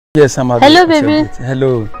Yes, I'm at Hello, baby.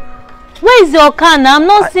 Hello. Where is your car now? I'm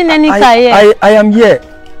not seeing any car here. I am here.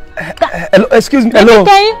 Hello, excuse me. Hello.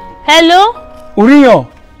 Hello?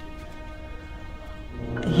 Uriyo.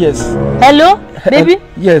 Yes. Hello, baby?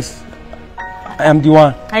 Yes. I am the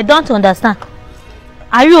one. I don't understand.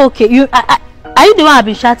 Are you okay? Are you the one I've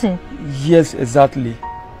been chatting? Yes, exactly.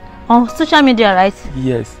 On social media, right?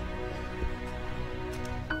 Yes.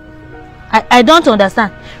 I don't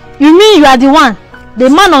understand. You mean you are the one? The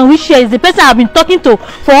man on which chair is the person I've been talking to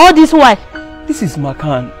for all this while? This is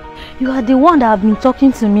Makan. You are the one that have been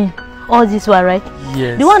talking to me all this while, right?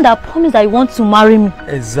 Yes. The one that promised that you want to marry me.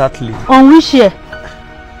 Exactly. On which chair?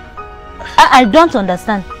 I don't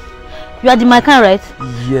understand. You are the Makan, right?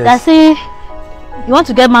 Yes. That say you want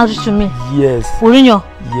to get married to me? Yes. Uriyo?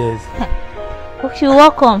 Yes. Okay,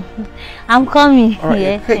 welcome. I'm coming. Right.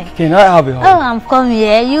 Yeah. Can I have a hug? Oh, I'm coming.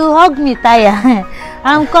 Yeah. You hug me, Taya.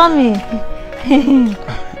 I'm coming.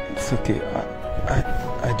 It's okay.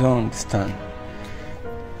 I don't understand.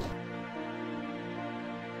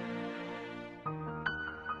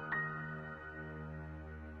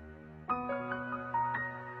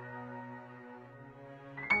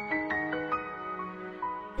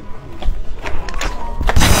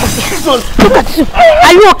 Look at you.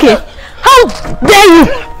 Are you okay? How dare you?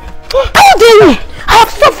 How dare you? I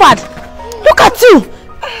have suffered. Look at you.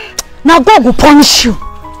 Now God will punish you.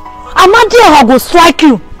 Amadi will strike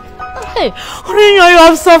you. Hey, Uriyo, you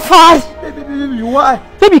have suffered. Baby, why?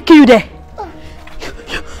 Baby, kill you there.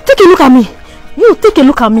 Take a look at me. You take a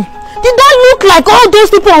look at me. Did that look like all those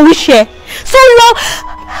people on wheelchair? So long.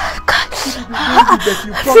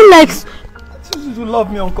 I feel like You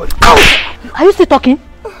love me, Uncle. Are you still talking?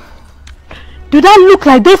 Do that look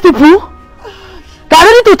like those people that are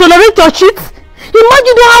ready to tolerate your cheat? Imagine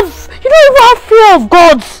you don't even have fear of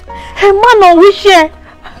God. A man on wheelchair.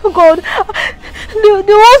 Oh God. The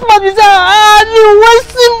worst part is I've been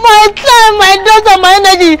wasting my time, my daughter, my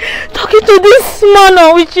energy talking to this man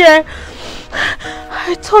on wheelchair.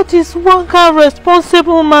 I thought he's one kind of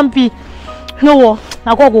responsible man be. You know what?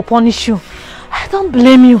 Now God will punish you. I don't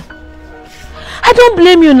blame you. I don't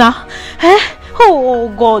blame you now. Eh? Oh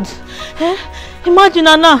God. Eh? Imagine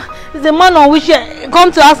now, it's a man on which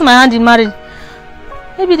come to ask my hand in marriage.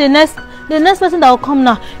 Maybe the next person that will come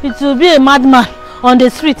now, it will be a madman on the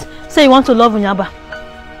street say you want to love Unyaba.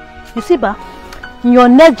 You see, ba, in your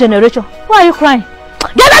next generation, why are you crying?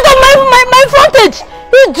 Get out of my frontage,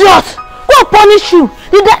 idiot! Who will punish you?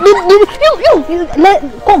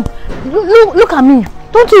 Come, look at me.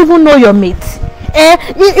 Don't you even know your mate?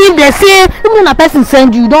 If they say even a person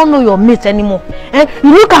send you, you don't know your mate anymore.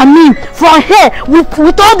 You look at me from here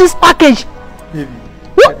with all this package. Baby,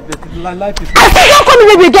 life is. I said don't call me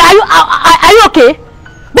baby again. Are you okay?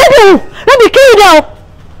 Baby, kill you now.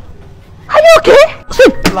 Are you okay?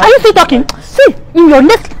 See, are you still talking? See, in your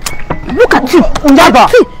neck. Look at you, Unyaba.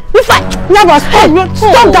 See, if I never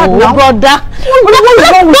stop that now, brother. Don't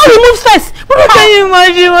remove face. Can you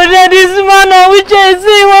imagine what this man on which I say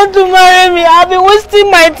he want to marry me? I've been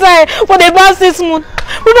wasting my time for the past 6 months.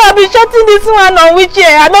 I've been chatting this man on which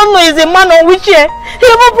I don't know he's a man on which he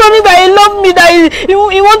even promised that he loved me, that he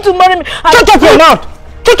want to marry me. Shut up your mouth!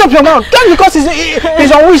 Shut up your mouth! Just because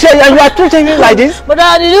he's on wheelchair and you are treating him like this? But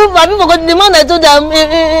have you forgotten the man I told that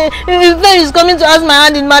his friend is coming to ask my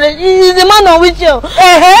hand in marriage? He's a man on wheelchair.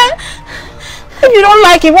 If you don't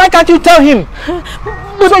like him, why can't you tell him?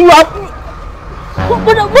 So you are...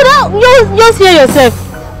 But just hear yourself.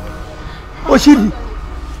 Oshiri.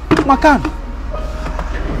 Makan.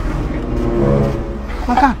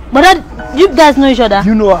 But you guys know each other?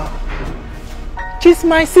 You know her. She's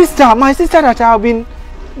my sister that I have been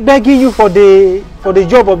begging you for the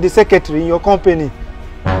job of the secretary in your company.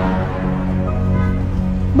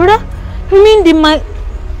 Brother, you mean my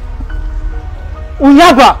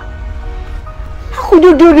Unyaba, how could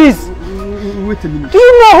you do this? Wait a minute. Do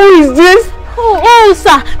you know who is this? Oh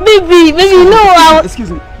sir, baby, you know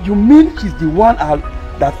Excuse me, you mean she's the one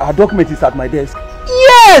that our document is at my desk?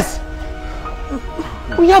 Yes!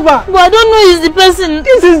 Unyaba, but I don't know he's the person.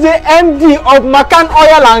 this is the MD of Makan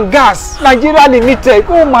Oil and Gas Nigeria Limited.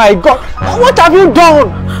 Oh my God, what have you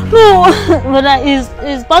done? No, but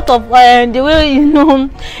it's part of the way, you know,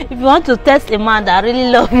 if you want to test a man that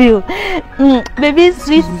really love you. Baby,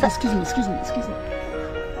 sweet. Excuse me. I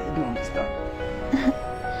don't understand.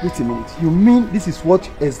 Wait a minute. You mean this is what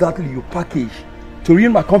exactly you package to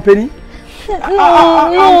ruin my company?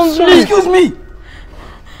 No, please. Excuse me.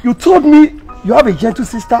 You told me you have a gentle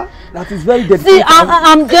sister that is very dedicated. See,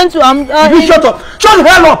 I'm gentle. You shut up. Shut the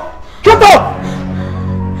hell up. Shut up.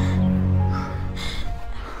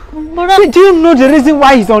 But do you know the reason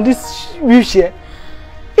why he's on this wheelchair?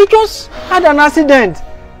 He just had an accident.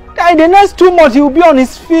 In the next 2 months, he will be on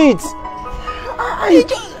his feet. I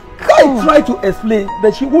try to explain,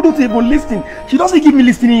 but she wouldn't even listen. She doesn't give me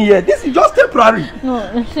listening here. This is just temporary.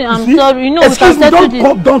 No, see, I'm sorry. You know, excuse me,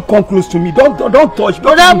 don't come close to me. Don't touch.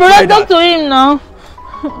 Brother, talk to him now.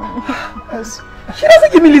 She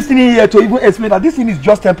doesn't give me listening here to even explain that this thing is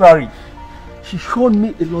just temporary. She showed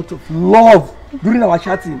me a lot of love during our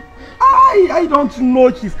chatting. I don't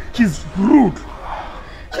know. She's rude.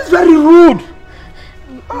 She's very rude.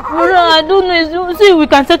 I don't know. See, we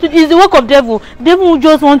can settle. It's the work of devil. Devil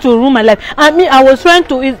just want to ruin my life. I was trying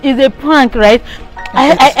to. It's a prank, right?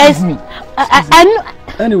 Excuse me.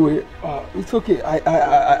 Anyway, it's okay.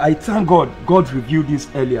 I thank God. God revealed this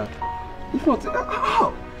earlier. If not,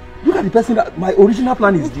 how? Look at the person that my original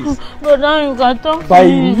plan is this. But now you can talk. By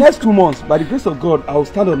next 2 months, by the grace of God, I will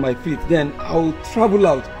stand on my feet. Then I will travel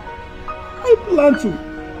out. I plan to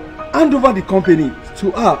hand over the company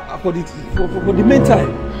to her for the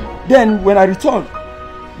meantime. Then when I return,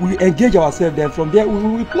 we engage ourselves. Then from there,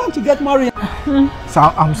 we plan to get married.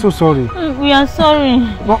 Sir, I'm so sorry. We are sorry.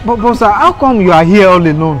 But sir, how come you are here all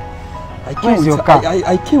alone? Where's your car?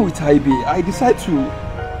 I came with Ibe. I decided to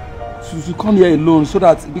come here alone so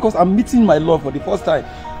that because I'm meeting my love for the first time.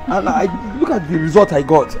 And I look at the result I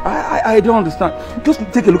got. I don't understand. Just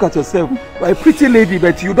take a look at yourself. You're a pretty lady,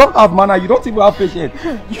 but you don't have manner. You don't even have patience.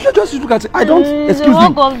 You should just look at it. I don't. Excuse me. It's the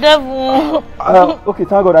work of devil. Okay,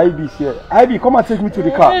 thank God Ibe is here. Ibe, come and take me to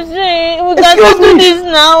the car. We can settle this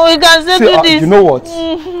now. We can settle this. You know what?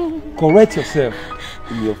 Correct yourself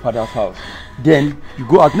in your father's house. Then you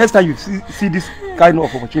go out. Next time you see this kind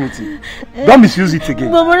of opportunity, don't misuse it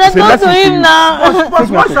again. But talk to him now.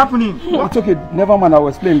 What's happening? It's okay. Never mind. I will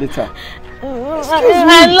explain later.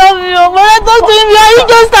 I love you. But talk to him. Are you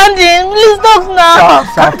just standing? Please talk now.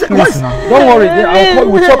 Sir, please now. Don't worry. I'll call.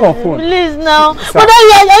 We'll talk on phone. Please now. But are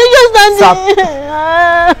you just standing?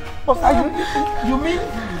 You mean?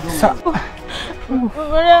 Sir.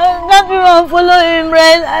 Can't even follow him,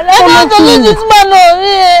 right? I don't follow this man.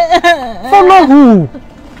 Follow who?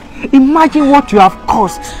 Imagine what you have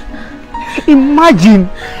caused. Imagine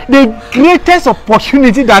the greatest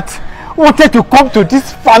opportunity that wanted to come to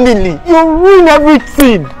this family. You ruin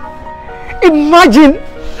everything. Imagine.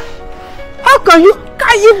 How can you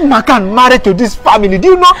Makan married to this family? Do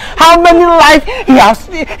you know how many lives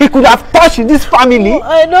he could have touched in this family?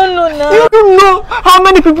 I don't know now. You don't know how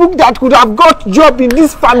many people that could have got job in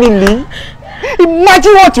this family?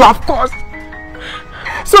 Imagine what you have caused.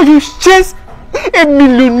 So you chase a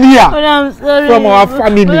millionaire from our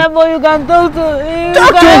family. But you can talk to him.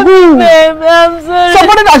 Talk to who? Babe, I'm sorry.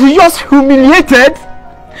 Somebody that you just humiliated?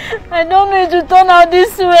 I don't know it to turn out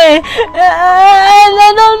this way.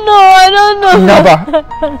 I don't know. Never.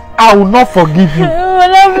 I will not forgive you.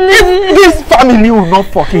 This family will not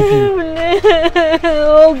forgive you.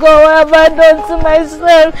 Oh God, what have I done to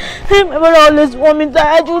myself? My mother always want me that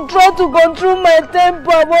I should try to control my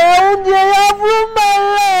temper, but I won't dare have